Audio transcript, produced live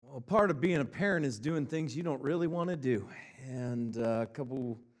Well, part of being a parent is doing things you don't really want to do. And a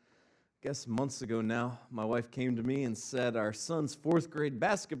couple, months ago now, my wife came to me and said, our son's fourth grade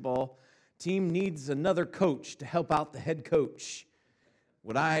basketball team needs another coach to help out the head coach.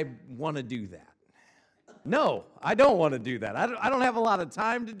 Would I want to do that? No, I don't want to do that. I don't have a lot of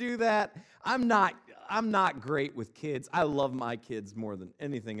time to do that. I'm not great with kids. I love my kids more than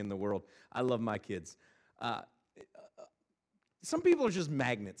anything in the world. I love my kids. Some people are just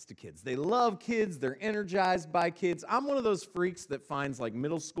magnets to kids. They love kids. They're energized by kids. I'm one of those freaks that finds like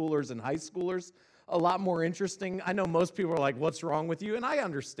middle schoolers and high schoolers a lot more interesting. I know most people are like, what's wrong with you? And I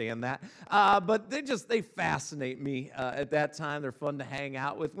understand that. But they fascinate me at that time. They're fun to hang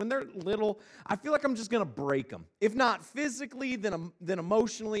out with. When they're little, I feel like I'm just going to break them. If not physically, then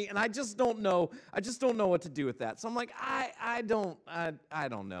emotionally. And I just don't know. I just don't know what to do with that. So I'm like, I don't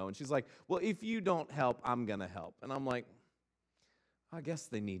know. And she's like, well, if you don't help, I'm going to help. And I'm like, I guess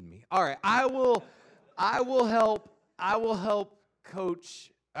they need me. All right, I will help coach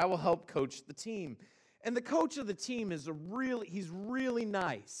the team. And the coach of the team he's really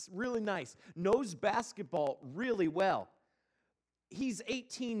nice, knows basketball really well. He's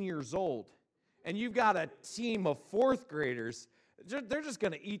 18 years old, and you've got a team of fourth graders. They're just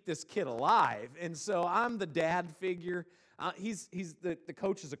going to eat this kid alive. And so I'm the dad figure. The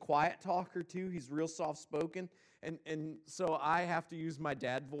coach is a quiet talker too. He's real soft-spoken. And so I have to use my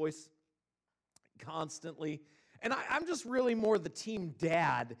dad voice constantly. And I'm just really more the team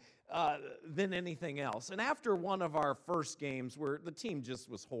dad than anything else. And after one of our first games where the team just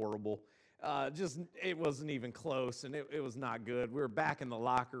was horrible, it wasn't even close, and it was not good. We were back in the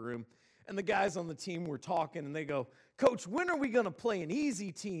locker room, and the guys on the team were talking, and they go, Coach, when are we going to play an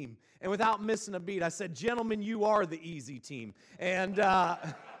easy team? And without missing a beat, I said, gentlemen, you are the easy team. And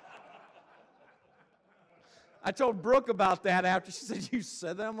I told Brooke about that after. She said, you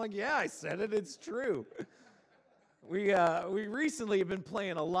said that? I'm like, yeah, I said it. It's true. We recently have been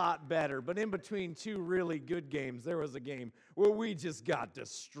playing a lot better, but in between two really good games, there was a game where we just got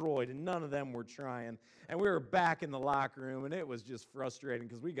destroyed, and none of them were trying. And we were back in the locker room, and it was just frustrating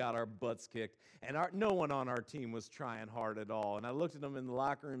because we got our butts kicked, and no one on our team was trying hard at all. And I looked at them in the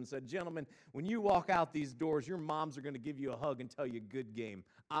locker room and said, gentlemen, when you walk out these doors, your moms are going to give you a hug and tell you good game.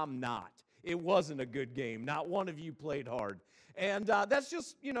 I'm not. It wasn't a good game. Not one of you played hard. And that's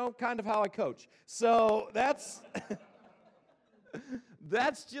just, kind of how I coach. So that's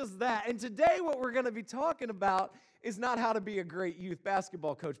just that. And today what we're going to be talking about is not how to be a great youth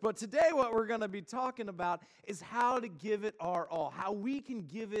basketball coach. But today what we're going to be talking about is how to give it our all, how we can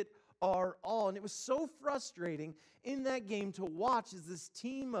give it our all. And it was so frustrating in that game to watch as this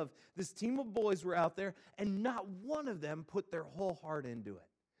team of boys were out there, and not one of them put their whole heart into it.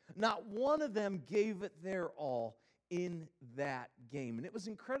 Not one of them gave it their all in that game. And it was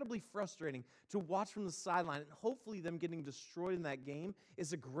incredibly frustrating to watch from the sideline, and hopefully them getting destroyed in that game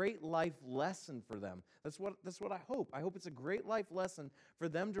is a great life lesson for them. That's what I hope. I hope it's a great life lesson for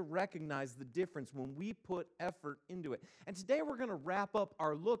them to recognize the difference when we put effort into it. And today we're going to wrap up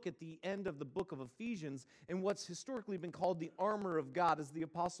our look at the end of the book of Ephesians in what's historically been called the armor of God, as the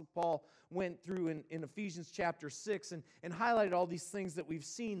Apostle Paul went through in Ephesians chapter 6 and highlighted all these things that we've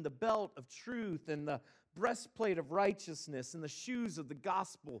seen, the belt of truth and the breastplate of righteousness and the shoes of the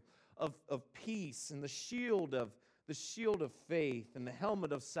gospel of peace and the shield of faith and the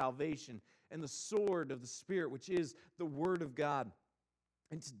helmet of salvation and the sword of the Spirit, which is the word of God.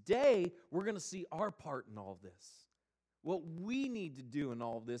 And today we're going to see our part in all this. What we need to do in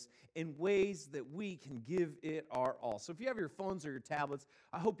all of this in ways that we can give it our all. So if you have your phones or your tablets,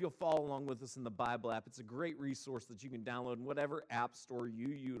 I hope you'll follow along with us in the Bible app. It's a great resource that you can download in whatever app store you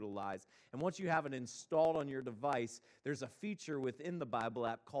utilize. And once you have it installed on your device, there's a feature within the Bible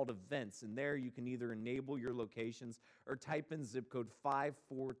app called Events. And there you can either enable your locations or type in zip code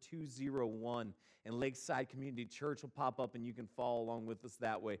 54201. And Lakeside Community Church will pop up, and you can follow along with us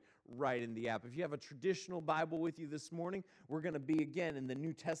that way right in the app. If you have a traditional Bible with you this morning, we're going to be again in the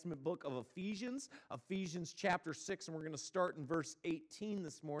New Testament book of Ephesians chapter 6, and we're going to start in verse 18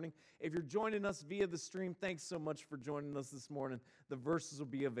 this morning. If you're joining us via the stream, thanks so much for joining us this morning. The verses will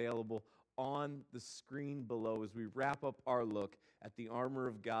be available on the screen below as we wrap up our look at the armor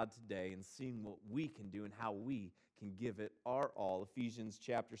of God today and seeing what we can do and how we can give it our all. Ephesians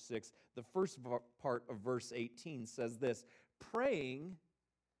chapter 6, the first part of verse 18 says this: praying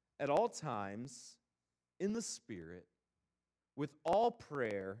at all times in the Spirit with all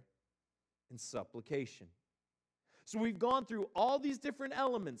prayer and supplication. So we've gone through all these different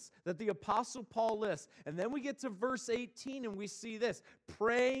elements that the Apostle Paul lists, and then we get to verse 18 and we see this: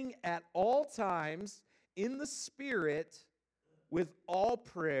 praying at all times in the Spirit with all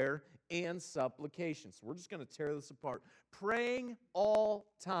prayer and supplication. So we're just going to tear this apart. Praying all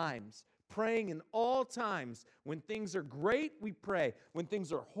times. Praying in all times. When things are great, we pray. When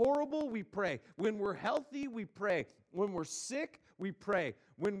things are horrible, we pray. When we're healthy, we pray. When we're sick, we pray.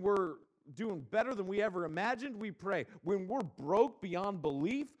 When we're doing better than we ever imagined, we pray. When we're broke beyond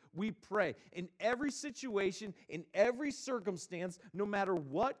belief, we pray. In every situation, in every circumstance, no matter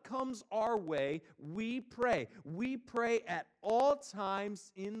what comes our way, we pray. We pray at all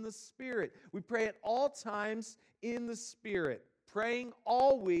times in the Spirit. We pray at all times in the Spirit. Praying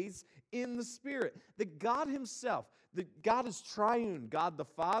always in the Spirit. That God Himself, that God is triune, God the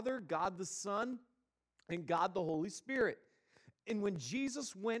Father, God the Son, and God the Holy Spirit. And when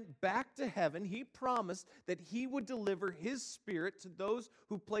Jesus went back to heaven, He promised that He would deliver His Spirit to those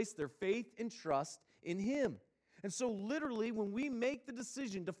who place their faith and trust in Him. And so literally, when we make the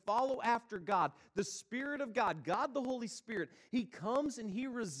decision to follow after God, the Spirit of God, God the Holy Spirit, He comes and He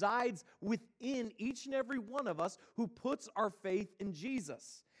resides within each and every one of us who puts our faith in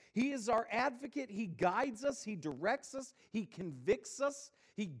Jesus. He is our advocate. He guides us. He directs us. He convicts us.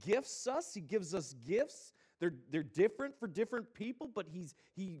 He gifts us. He gives us gifts. They're different for different people, but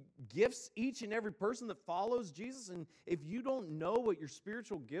He gifts each and every person that follows Jesus. And if you don't know what your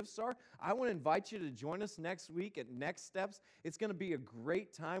spiritual gifts are, I want to invite you to join us next week at Next Steps. It's going to be a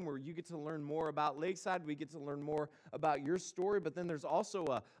great time where you get to learn more about Lakeside. We get to learn more about your story, but then there's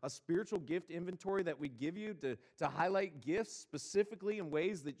also a spiritual gift inventory that we give you to highlight gifts specifically in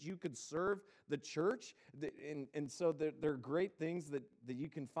ways that you could serve the church. And so there are great things that you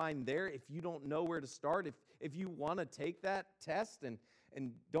can find there if you don't know where to start. If you want to take that test and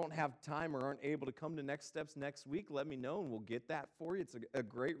don't have time or aren't able to come to Next Steps next week, let me know and we'll get that for you. It's a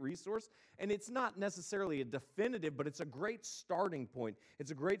great resource. And it's not necessarily a definitive, but it's a great starting point. It's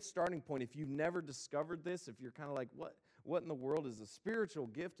a great starting point. If you've never discovered this, if you're kind of like, what in the world is a spiritual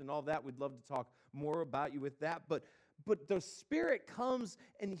gift and all that, we'd love to talk more about you with that. But the Spirit comes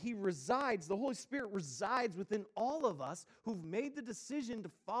and He resides, the Holy Spirit resides within all of us who've made the decision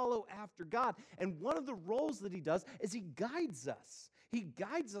to follow after God. And one of the roles that He does is He guides us. He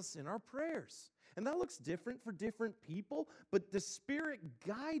guides us in our prayers. And that looks different for different people, but the Spirit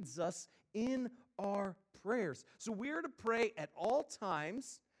guides us in our prayers. So we are to pray at all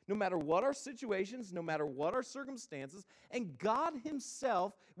times, no matter what our situations, no matter what our circumstances, and God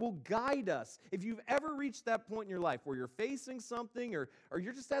Himself will guide us. If you've ever reached that point in your life where you're facing something or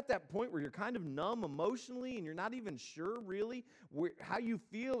you're just at that point where you're kind of numb emotionally and you're not even sure really how you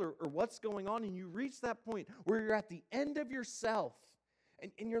feel or what's going on, and you reach that point where you're at the end of yourself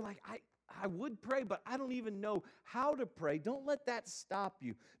and you're like, I would pray, but I don't even know how to pray. Don't let that stop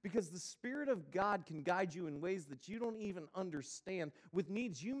you, because the Spirit of God can guide you in ways that you don't even understand, with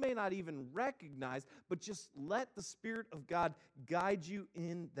needs you may not even recognize, but just let the Spirit of God guide you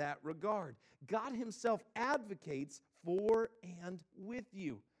in that regard. God Himself advocates for and with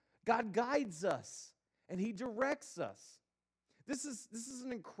you. God guides us, and He directs us. This is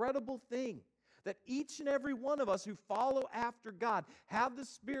an incredible thing. That each and every one of us who follow after God have the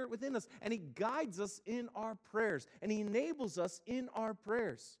Spirit within us, and He guides us in our prayers, and He enables us in our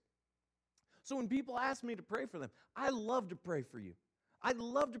prayers. So when people ask me to pray for them, I love to pray for you. I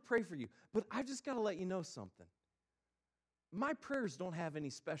love to pray for you, but I just got to let you know something. My prayers don't have any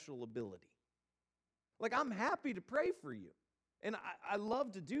special ability. Like, I'm happy to pray for you, and I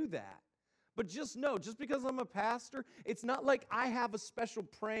love to do that. But just know, just because I'm a pastor, it's not like I have a special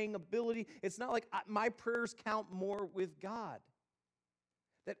praying ability. It's not like my prayers count more with God.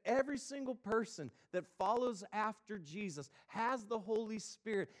 That every single person that follows after Jesus has the Holy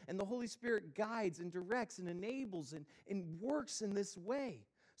Spirit, and the Holy Spirit guides and directs and enables and works in this way,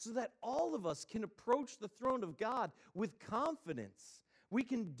 so that all of us can approach the throne of God with confidence. We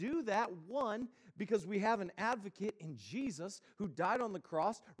can do that, one, because we have an advocate in Jesus who died on the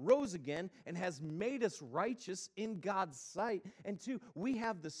cross, rose again, and has made us righteous in God's sight. And two, we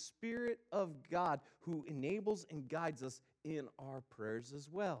have the Spirit of God who enables and guides us in our prayers as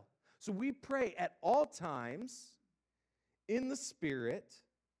well. So we pray at all times in the Spirit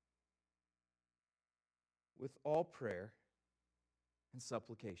with all prayer and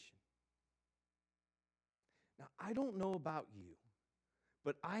supplication. Now, I don't know about you,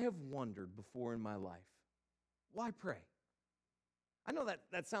 but I have wondered before in my life, why pray? I know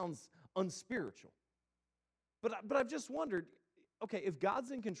that sounds unspiritual, but I've just wondered, okay, if God's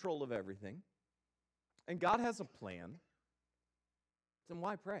in control of everything, and God has a plan, then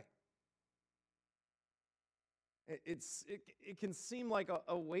why pray? It can seem like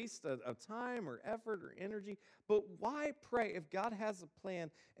a waste of time or effort or energy, but why pray if God has a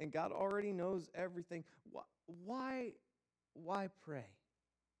plan and God already knows everything? Why why pray?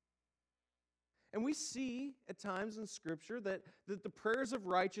 And we see at times in Scripture that the prayers of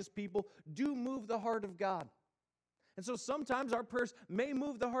righteous people do move the heart of God. And so sometimes our prayers may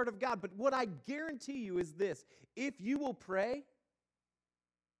move the heart of God, but what I guarantee you is this: if you will pray,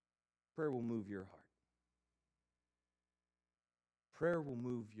 prayer will move your heart. Prayer will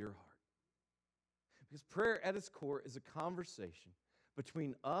move your heart. Because prayer at its core is a conversation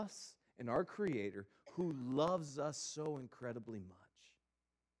between us and our Creator who loves us so incredibly much.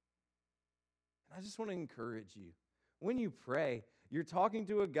 And I just want to encourage you, when you pray, you're talking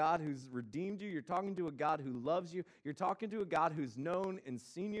to a God who's redeemed you. You're talking to a God who loves you. You're talking to a God who's known and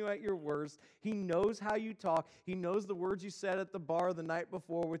seen you at your worst. He knows how you talk. He knows the words you said at the bar the night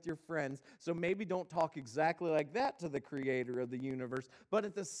before with your friends. So maybe don't talk exactly like that to the Creator of the universe. But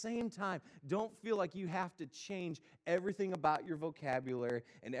at the same time, don't feel like you have to change everything about your vocabulary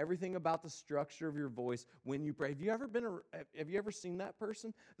and everything about the structure of your voice when you pray. Have you ever seen that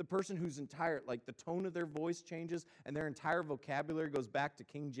person? The person whose entire, like the tone of their voice changes and their entire vocabulary goes back to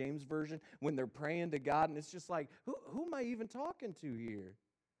King James Version when they're praying to God, and it's just like, who am I even talking to here?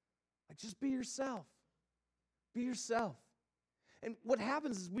 Like, just be yourself. Be yourself. And what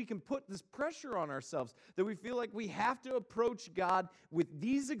happens is we can put this pressure on ourselves that we feel like we have to approach God with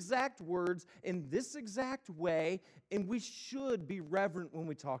these exact words in this exact way, and we should be reverent when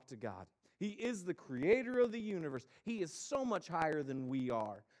we talk to God. He is the Creator of the universe. He is so much higher than we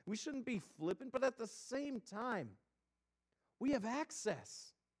are. We shouldn't be flippant, but at the same time, we have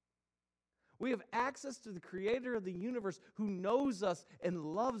access. We have access to the Creator of the universe who knows us and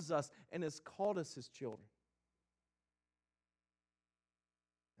loves us and has called us His children.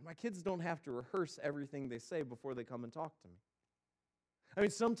 And my kids don't have to rehearse everything they say before they come and talk to me. I mean,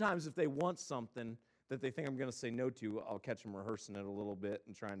 sometimes if they want something that they think I'm going to say no to, I'll catch them rehearsing it a little bit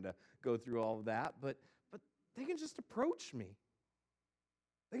and trying to go through all of that. But they can just approach me.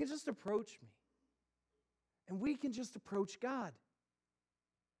 They can just approach me. And we can just approach God.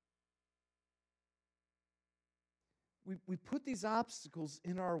 We put these obstacles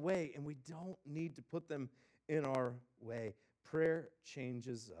in our way, and we don't need to put them in our way. Prayer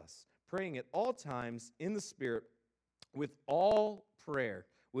changes us. Praying at all times in the Spirit with all prayer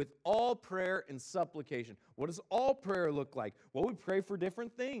and supplication. What does all prayer look like? Well, we pray for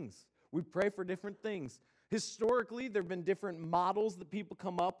different things. We pray for different things. Historically, there have been different models that people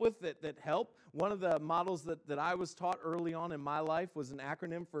come up with that help. One of the models that I was taught early on in my life was an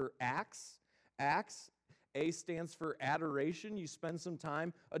acronym for ACTS. ACTS. A stands for adoration. You spend some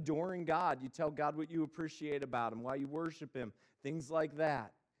time adoring God. You tell God what you appreciate about Him, why you worship Him, things like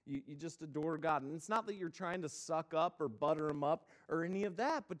that. You just adore God. And it's not that you're trying to suck up or butter Him up or any of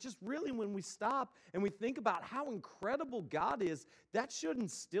that, but just really when we stop and we think about how incredible God is, that should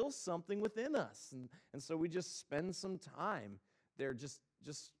instill something within us. And so we just spend some time there just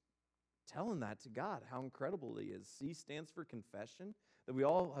telling that to God, how incredible He is. C stands for confession, that we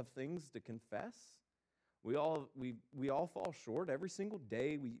all have things to confess. We all fall short. Every single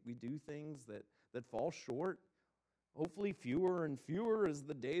day we do things that fall short. Hopefully fewer and fewer as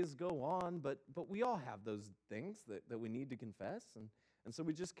the days go on, but we all have those things that we need to confess, and so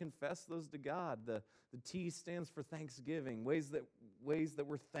we just confess those to God. The T stands for thanksgiving, ways that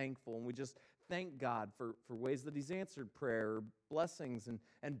we're thankful, and we just thank God for ways that He's answered prayer, blessings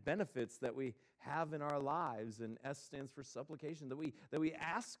and benefits that we have in our lives. And S stands for supplication, that we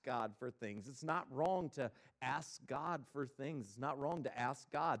ask God for things. It's not wrong to ask God for things. It's not wrong to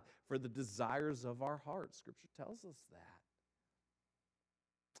ask God for the desires of our heart. Scripture tells us that.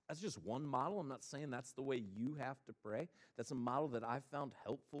 That's just one model. I'm not saying that's the way you have to pray. That's a model that I found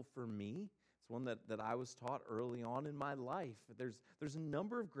helpful for me. It's one that I was taught early on in my life. There's a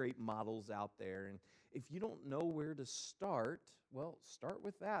number of great models out there, and if you don't know where to start, well, start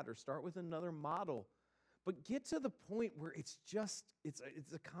with that or start with another model. But get to the point where it's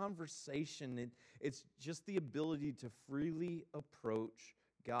a conversation. It's just the ability to freely approach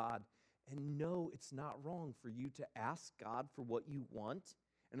God and know it's not wrong for you to ask God for what you want,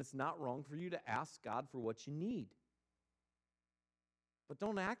 and it's not wrong for you to ask God for what you need. But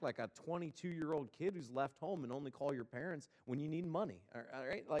don't act like a 22-year-old kid who's left home and only call your parents when you need money, all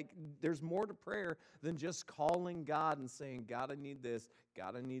right? Like, there's more to prayer than just calling God and saying, God, I need this,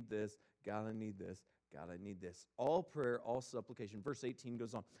 God, I need this, God, I need this, God, I need this. All prayer, all supplication. Verse 18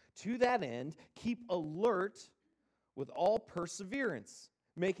 goes on. To that end, keep alert with all perseverance,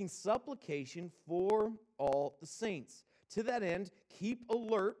 making supplication for all the saints. To that end, keep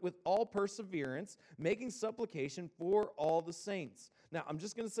alert with all perseverance, making supplication for all the saints. Now, I'm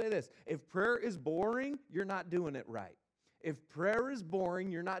just going to say this. If prayer is boring, you're not doing it right. If prayer is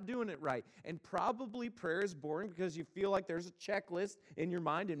boring, you're not doing it right. And probably prayer is boring because you feel like there's a checklist in your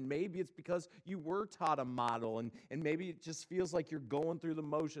mind, and maybe it's because you were taught a model, and maybe it just feels like you're going through the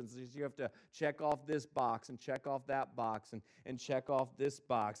motions. You have to check off this box and check off that box and check off this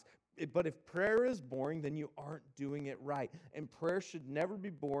box. But if prayer is boring, then you aren't doing it right. And prayer should never be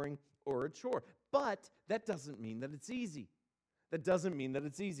boring or a chore. But that doesn't mean that it's easy. That doesn't mean that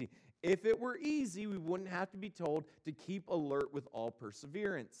it's easy. If it were easy, we wouldn't have to be told to keep alert with all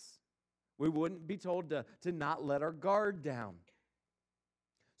perseverance. We wouldn't be told to not let our guard down.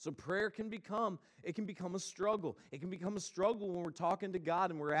 So prayer can become a struggle. It can become a struggle when we're talking to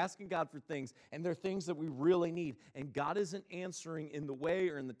God and we're asking God for things, and they're things that we really need, and God isn't answering in the way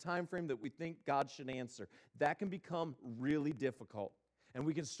or in the time frame that we think God should answer. That can become really difficult. And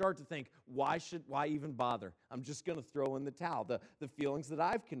we can start to think, why even bother? I'm just going to throw in the towel. The feelings that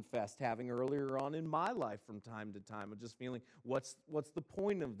I've confessed having earlier on in my life from time to time of just feeling, what's the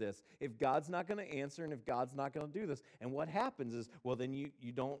point of this? If God's not going to answer and if God's not going to do this. And what happens is, well, then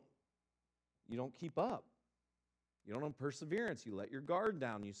you don't keep up. You don't have perseverance. You let your guard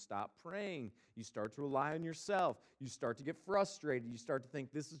down. You stop praying. You start to rely on yourself. You start to get frustrated. You start to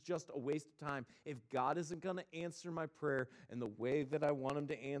think this is just a waste of time. If God isn't going to answer my prayer in the way that I want him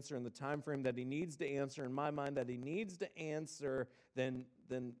to answer, in the time frame that he needs to answer, in my mind that he needs to answer, then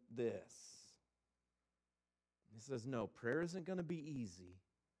this. He says, no, prayer isn't going to be easy,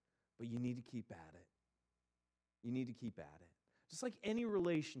 but you need to keep at it. You need to keep at it. Just like any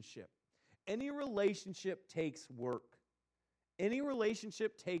relationship. Any relationship takes work. Any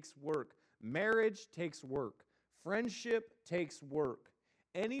relationship takes work. Marriage takes work. Friendship takes work.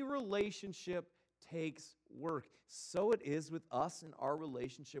 Any relationship takes work. So it is with us and our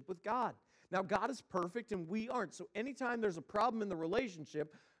relationship with God. Now, God is perfect and we aren't. So anytime there's a problem in the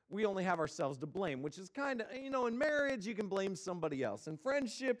relationship, we only have ourselves to blame, which is kind of, in marriage, you can blame somebody else. In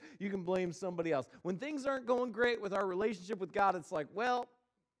friendship, you can blame somebody else. When things aren't going great with our relationship with God, it's like, well,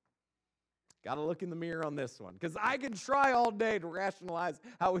 got to look in the mirror on this one, because I can try all day to rationalize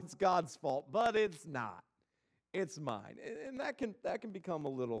how it's God's fault, but it's not. It's mine. And that can become a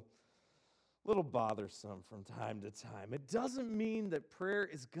little bothersome from time to time. It doesn't mean that prayer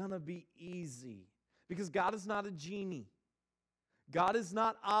is going to be easy, because God is not a genie. God is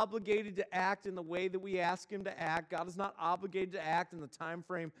not obligated to act in the way that we ask him to act. God is not obligated to act in the time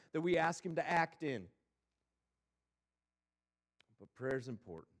frame that we ask him to act in. But prayer is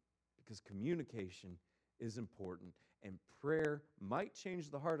important. Because communication is important, and prayer might change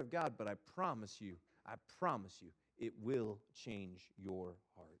the heart of God, but I promise you, it will change your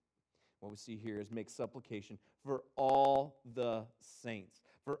heart. What we see here is make supplication for all the saints.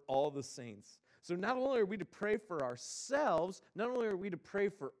 For all the saints. So not only are we to pray for ourselves, not only are we to pray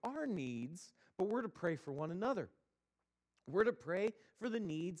for our needs, but we're to pray for one another. We're to pray for the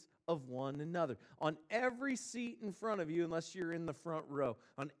needs of one another. On every seat in front of you, unless you're in the front row,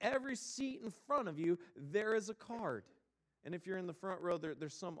 on every seat in front of you, there is a card. And if you're in the front row,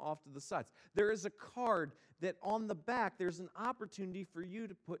 there's some off to the sides. There is a card that on the back, there's an opportunity for you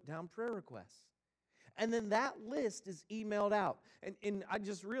to put down prayer requests. And then that list is emailed out. And I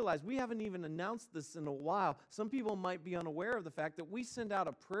just realized we haven't even announced this in a while. Some people might be unaware of the fact that we send out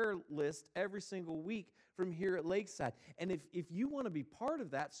a prayer list every single week from here at Lakeside. And if you want to be part of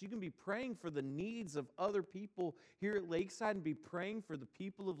that, so you can be praying for the needs of other people here at Lakeside and be praying for the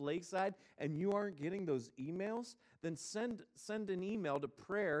people of Lakeside, and you aren't getting those emails, then send an email to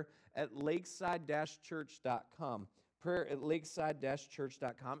prayer@lakeside-church.com.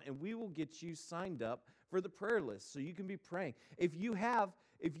 prayer@lakeside-church.com, and we will get you signed up for the prayer list so you can be praying. If you have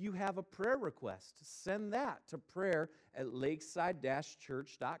a prayer request, send that to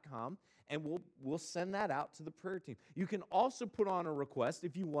prayer@lakeside-church.com, and we'll send that out to the prayer team. You can also put on a request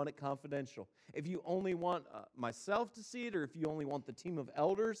if you want it confidential. If you only want myself to see it, or if you only want the team of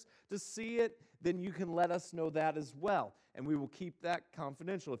elders to see it, then you can let us know that as well, and we will keep that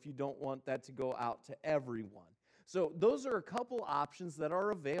confidential if you don't want that to go out to everyone. So those are a couple options that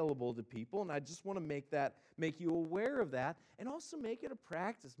are available to people, and I just want to make you aware of that, and also make it a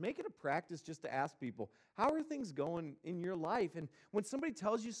practice. Make it a practice just to ask people, how are things going in your life? And when somebody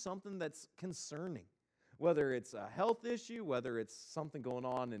tells you something that's concerning, whether it's a health issue, whether it's something going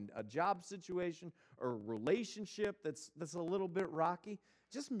on in a job situation or a relationship that's a little bit rocky,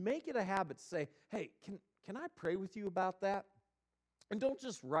 just make it a habit to say, hey, can I pray with you about that? And don't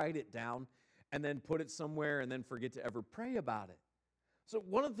just write it down and then put it somewhere and then forget to ever pray about it. So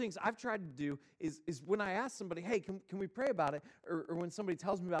one of the things I've tried to do is when I ask somebody, hey, can we pray about it? Or when somebody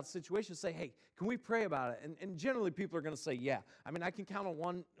tells me about the situation, say, hey, can we pray about it? And generally people are going to say, yeah. I mean, I can count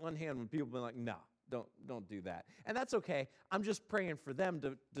on one hand when people be like, no, don't do that. And that's okay. I'm just praying for them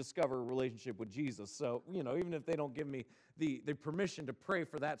to discover a relationship with Jesus. So, even if they don't give me the permission to pray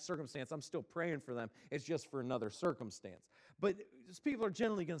for that circumstance, I'm still praying for them. It's just for another circumstance. But people are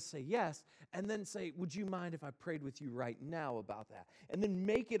generally going to say yes, and then say, would you mind if I prayed with you right now about that? And then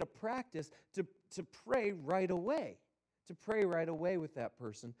make it a practice to pray right away. To pray right away with that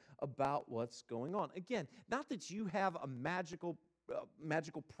person about what's going on. Again, not that you have a magical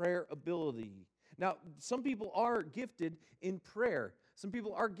prayer ability. Now, some people are gifted in prayer. Some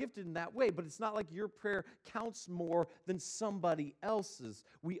people are gifted in that way, but it's not like your prayer counts more than somebody else's.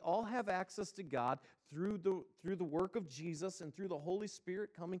 We all have access to God through the work of Jesus and through the Holy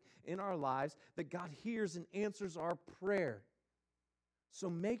Spirit coming in our lives, that God hears and answers our prayer. So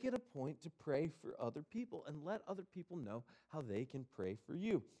make it a point to pray for other people and let other people know how they can pray for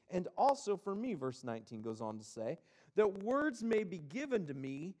you. And also for me, verse 19 goes on to say, that words may be given to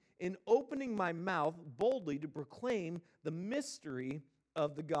me in opening my mouth boldly to proclaim the mystery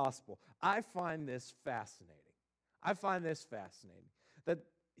of the gospel. I find this fascinating. That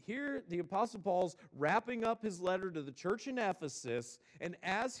here the Apostle Paul's wrapping up his letter to the church in Ephesus, and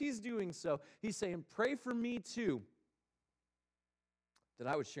as he's doing so, he's saying, pray for me too, that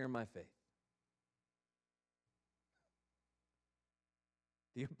I would share my faith.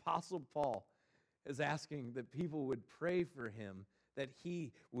 The Apostle Paul is asking that people would pray for him, that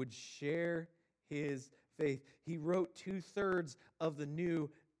he would share his faith. He wrote 2/3 of the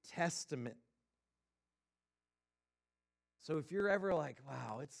New Testament. So if you're ever like,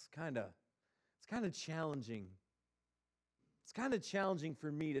 wow, it's kind of challenging. It's kind of challenging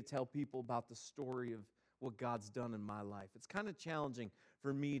for me to tell people about the story of what God's done in my life. It's kind of challenging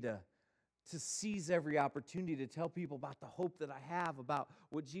for me to seize every opportunity to tell people about the hope that I have, about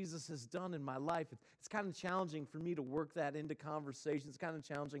what Jesus has done in my life. It's kind of challenging for me to work that into conversation. It's kind of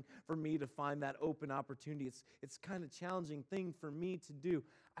challenging for me to find that open opportunity. It's kind of challenging thing for me to do.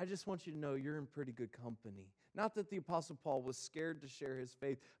 I just want you to know you're in pretty good company. Not that the Apostle Paul was scared to share his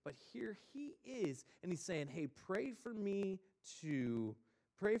faith, but here he is, and he's saying, hey, pray for me too.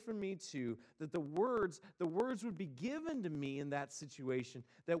 Pray for me too, that the words would be given to me in that situation,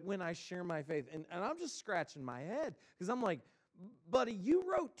 that when I share my faith. And I'm just scratching my head, because I'm like, buddy, you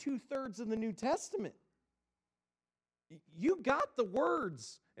wrote 2/3 of the New Testament. You got the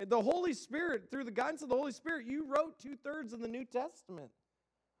words, and the Holy Spirit, through the guidance of the Holy Spirit, you wrote 2/3 of the New Testament.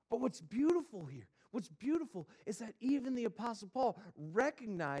 But what's beautiful is that even the Apostle Paul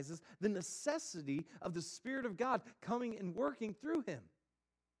recognizes the necessity of the Spirit of God coming and working through him.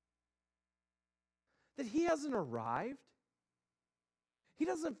 That he hasn't arrived. He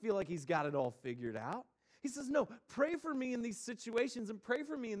doesn't feel like he's got it all figured out. He says, no, pray for me in these situations and pray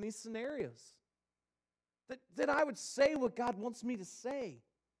for me in these scenarios. That I would say what God wants me to say.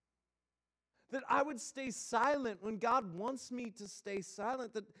 That I would stay silent when God wants me to stay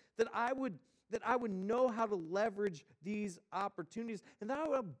silent. That I would know how to leverage these opportunities. And that I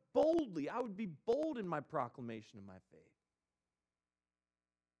would be bold in my proclamation of my faith.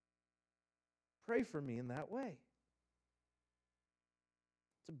 Pray for me in that way.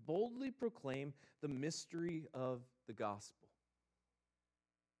 To boldly proclaim the mystery of the gospel.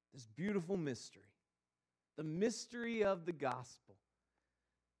 This beautiful mystery. The mystery of the gospel.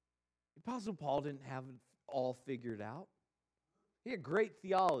 The Apostle Paul didn't have it all figured out. He had great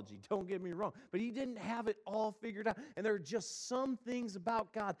theology, don't get me wrong, but he didn't have it all figured out. And there are just some things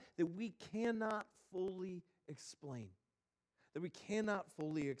about God that we cannot fully explain.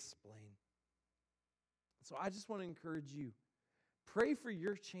 So I just want to encourage you, pray for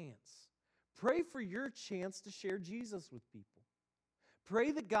your chance. Pray for your chance to share Jesus with people.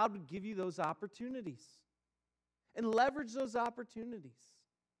 Pray that God would give you those opportunities and leverage those opportunities.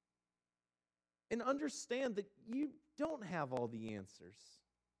 And understand that you don't have all the answers.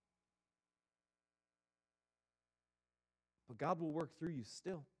 But God will work through you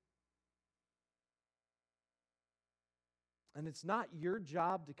still. And it's not your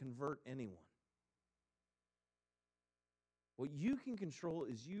job to convert anyone. What you can control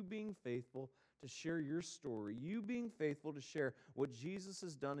is you being faithful to share your story, you being faithful to share what Jesus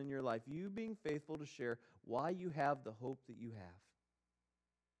has done in your life, you being faithful to share why you have the hope that you have.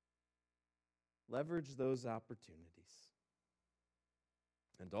 Leverage those opportunities.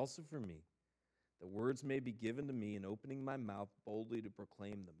 And also for me, the words may be given to me in opening my mouth boldly to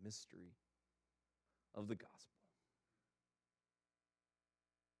proclaim the mystery of the gospel.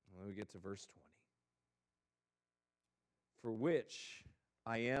 When we get to verse 20. For which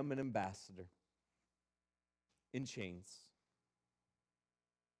I am an ambassador in chains,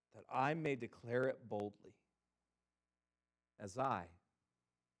 that I may declare it boldly, as I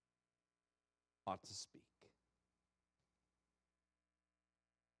ought to speak.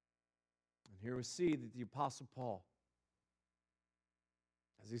 And here we see that the Apostle Paul,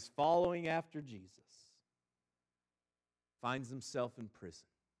 as he's following after Jesus, finds himself in prison.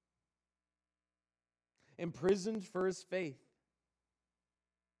 Imprisoned for his faith.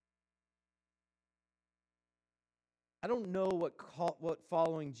 I don't know what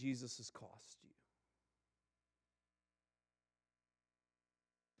following Jesus has cost you.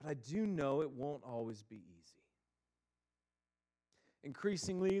 But I do know it won't always be easy.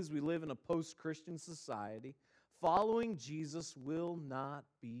 Increasingly, as we live in a post-Christian society, following Jesus will not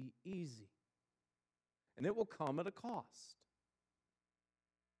be easy. And it will come at a cost.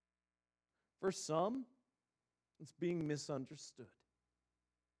 For some, it's being misunderstood.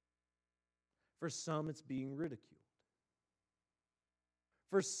 For some, it's being ridiculed.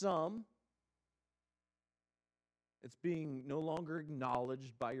 For some, it's being no longer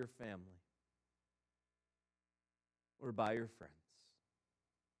acknowledged by your family or by your friends.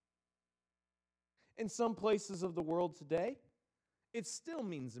 In some places of the world today, it still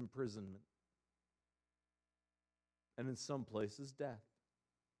means imprisonment. And in some places, death.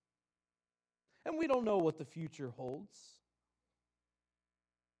 And we don't know what the future holds.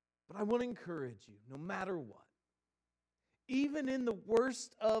 But I want to encourage you, no matter what, even in the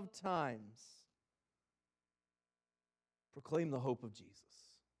worst of times, proclaim the hope of Jesus.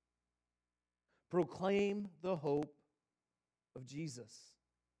 Proclaim the hope of Jesus.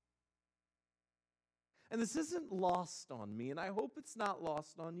 And this isn't lost on me, and I hope it's not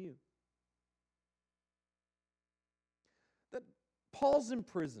lost on you. That Paul's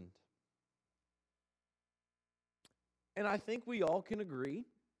imprisoned. And I think we all can agree,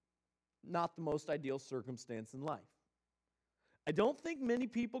 not the most ideal circumstance in life. I don't think many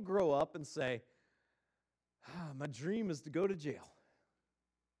people grow up and say, my dream is to go to jail.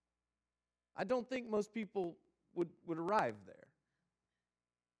 I don't think most people would arrive there.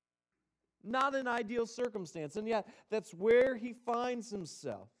 Not an ideal circumstance, and yet that's where he finds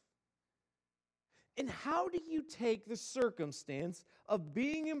himself. And how do you take the circumstance of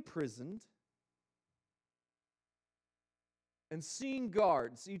being imprisoned and seeing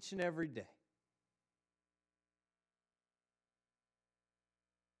guards each and every day?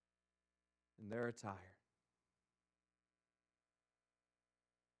 In their attire.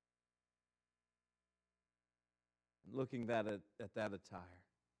 And looking at that attire.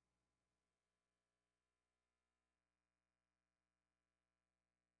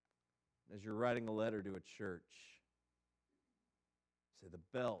 As you're writing a letter to a church, say the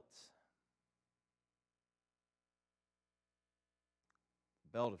belt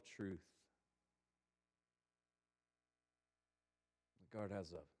of truth. The guard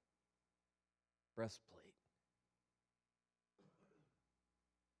has a breastplate.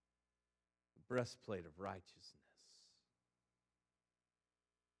 The breastplate of righteousness.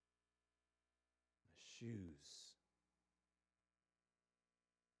 The shoes.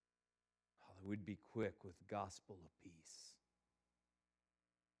 Oh, that we'd be quick with the gospel of peace.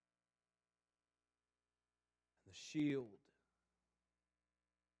 And the shield.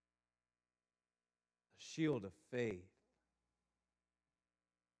 The shield of faith.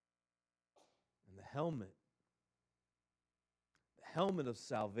 And the helmet of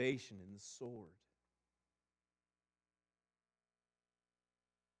salvation, and the sword.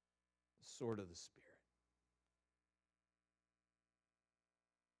 The sword of the Spirit.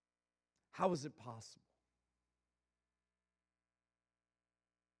 How is it possible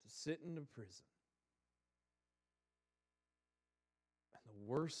to sit in a prison in the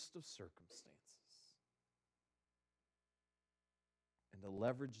worst of circumstances and to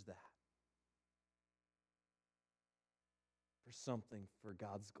leverage that for something for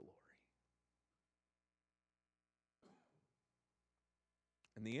God's glory?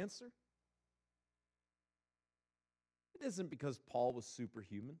 And the answer? It isn't because Paul was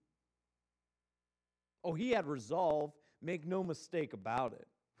superhuman. Oh, he had resolve, make no mistake about it.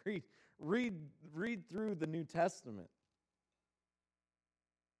 Read through the New Testament.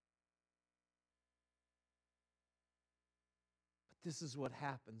 But this is what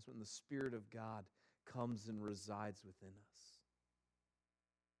happens when the Spirit of God comes and resides within us.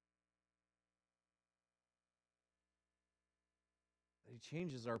 That He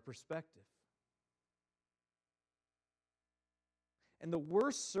changes our perspective. And the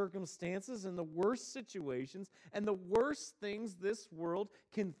worst circumstances and the worst situations and the worst things this world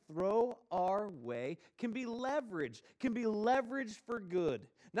can throw our way can be leveraged for good.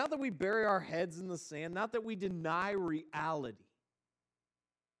 Not that we bury our heads in the sand, not that we deny reality.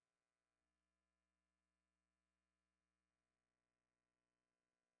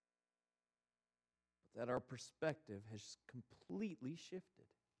 that our perspective has completely shifted.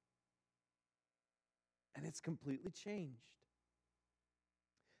 And it's completely changed.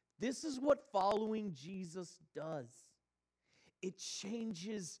 This is what following Jesus does. It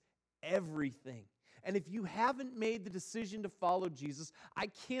changes everything. And if you haven't made the decision to follow Jesus,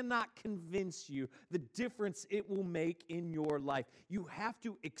 I cannot convince you the difference it will make in your life. You have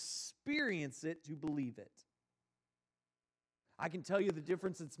to experience it to believe it. I can tell you the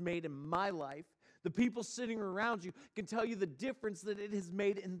difference it's made in my life. The people sitting around you can tell you the difference that it has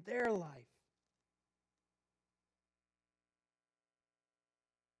made in their life.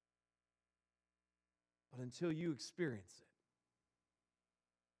 But until you experience it,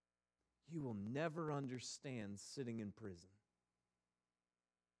 you will never understand sitting in prison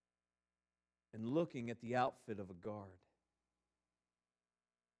and looking at the outfit of a guard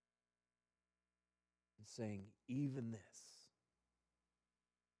and saying, even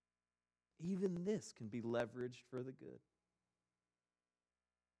this can be leveraged for the good.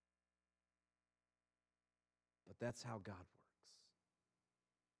 But that's how God works.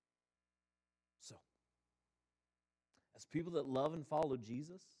 So, as people that love and follow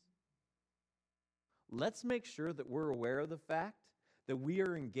Jesus, let's make sure that we're aware of the fact that we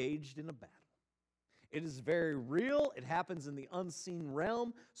are engaged in a battle. It is very real. It happens in the unseen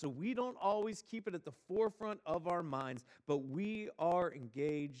realm, so we don't always keep it at the forefront of our minds, but we are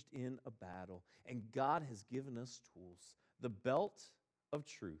engaged in a battle, and God has given us tools. The belt of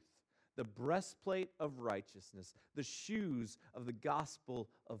truth, the breastplate of righteousness, the shoes of the gospel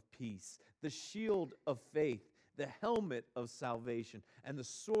of peace, the shield of faith, the helmet of salvation, and the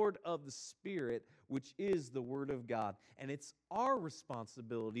sword of the Spirit, which is the Word of God. And it's our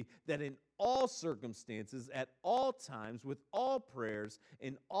responsibility that in all circumstances, at all times, with all prayers,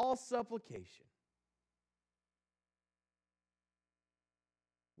 in all supplication,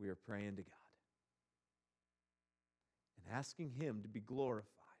 we are praying to God and asking Him to be glorified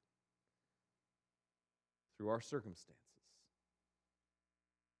through our circumstances,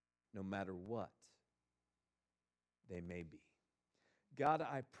 no matter what they may be. God,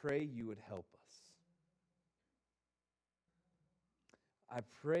 I pray you would help us. I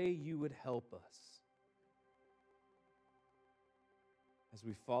pray you would help us as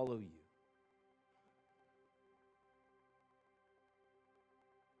we follow you.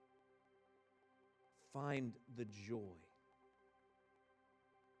 Find the joy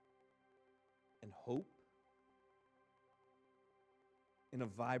and hope in a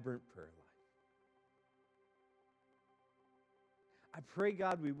vibrant prayer life. I pray,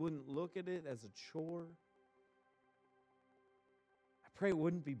 God, we wouldn't look at it as a chore. I pray it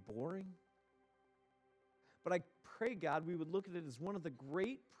wouldn't be boring. But I pray, God, we would look at it as one of the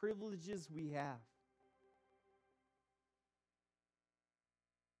great privileges we have.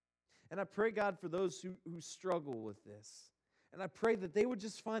 And I pray, God, for those who struggle with this. And I pray that they would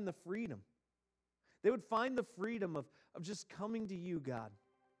just find the freedom. They would find the freedom of just coming to you, God,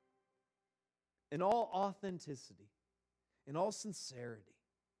 in all authenticity, in all sincerity.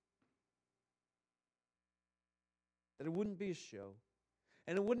 That it wouldn't be a show.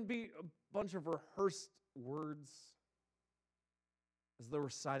 And it wouldn't be a bunch of rehearsed words as though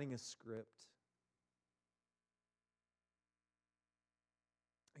reciting a script.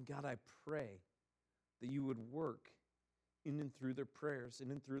 And God, I pray that you would work in and through their prayers,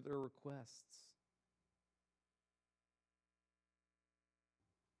 in and through their requests.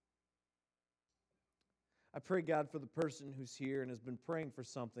 I pray, God, for the person who's here and has been praying for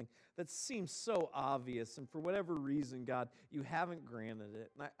something that seems so obvious, and for whatever reason, God, you haven't granted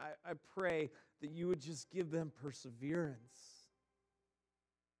it. And I pray that you would just give them perseverance.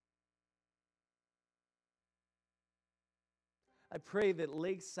 I pray that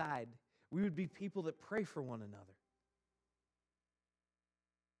Lakeside, we would be people that pray for one another.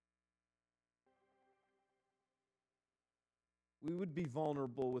 We would be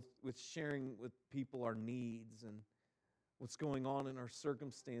vulnerable with sharing with people our needs and what's going on in our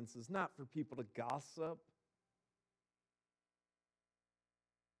circumstances, not for people to gossip,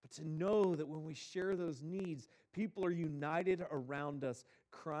 but to know that when we share those needs, people are united around us,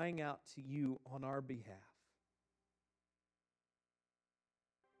 crying out to you on our behalf.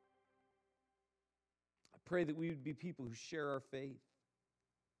 I pray that we would be people who share our faith,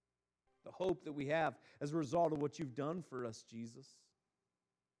 the hope that we have as a result of what you've done for us, Jesus.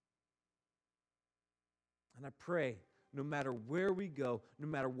 And I pray, no matter where we go, no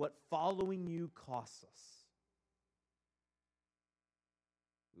matter what following you costs us,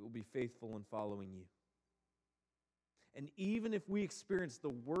 we will be faithful in following you. And even if we experience the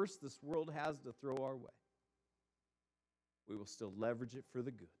worst this world has to throw our way, we will still leverage it for the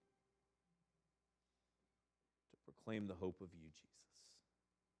good. proclaim the hope of you, Jesus.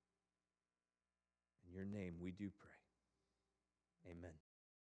 In your name we do pray. Amen.